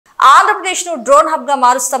ఆంధ్రప్రదేశ్ను డ్రోన్ హబ్గా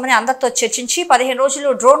మారుస్తామని అందరితో చర్చించి 15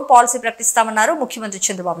 రోజుల్లో డ్రోన్ పాలసీ ప్రకటిస్తామన్నారు ముఖ్యమంత్రి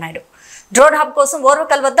చంద్రబాబు నాయుడు. డ్రోన్ హబ్ కోసం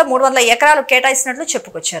ఓర్వకల్ వద్ద 300 ఎకరాలు కేటాయిస్తున్నట్లు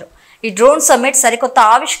చెప్పుకొచ్చారు. ఈ డ్రోన్ సమ్మిట్ సరికొత్త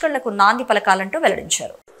ఆవిష్కరణలకు నాంది పలకాలంటూ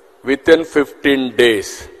వెల్లడించారు. Within 15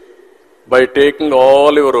 days, by taking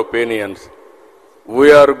all your opinions, we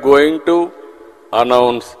are going to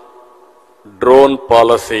announce drone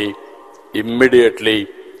policy immediately,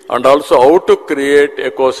 and also how to create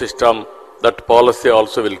ecosystem. That policy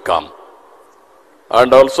also will come. And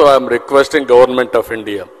also I am requesting Government of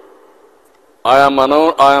India. I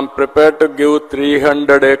am prepared to give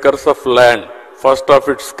 300 acres of land, first of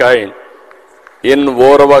its kind, in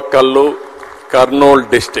Oravakallu, Kurnool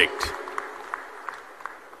district.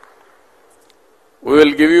 We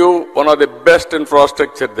will give you one of the best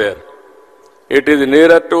infrastructure there. It is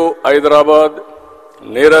nearer to Hyderabad,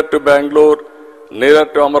 nearer to Bangalore, nearer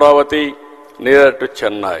to Amaravati, nearer to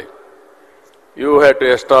Chennai. You have to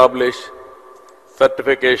establish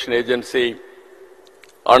certification agency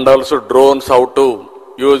and also drones, how to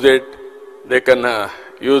use it. They can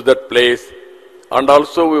use that place. And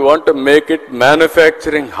also we want to make it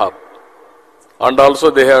manufacturing hub. And also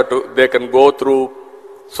they can go through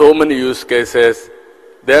so many use cases.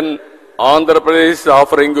 Then Andhra Pradesh is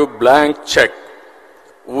offering you blank check.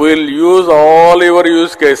 We'll use all your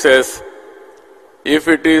use cases. If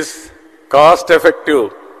it is cost effective,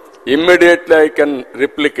 immediately I can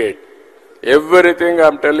replicate. Everything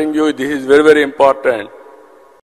I'm telling you, this is very, very important.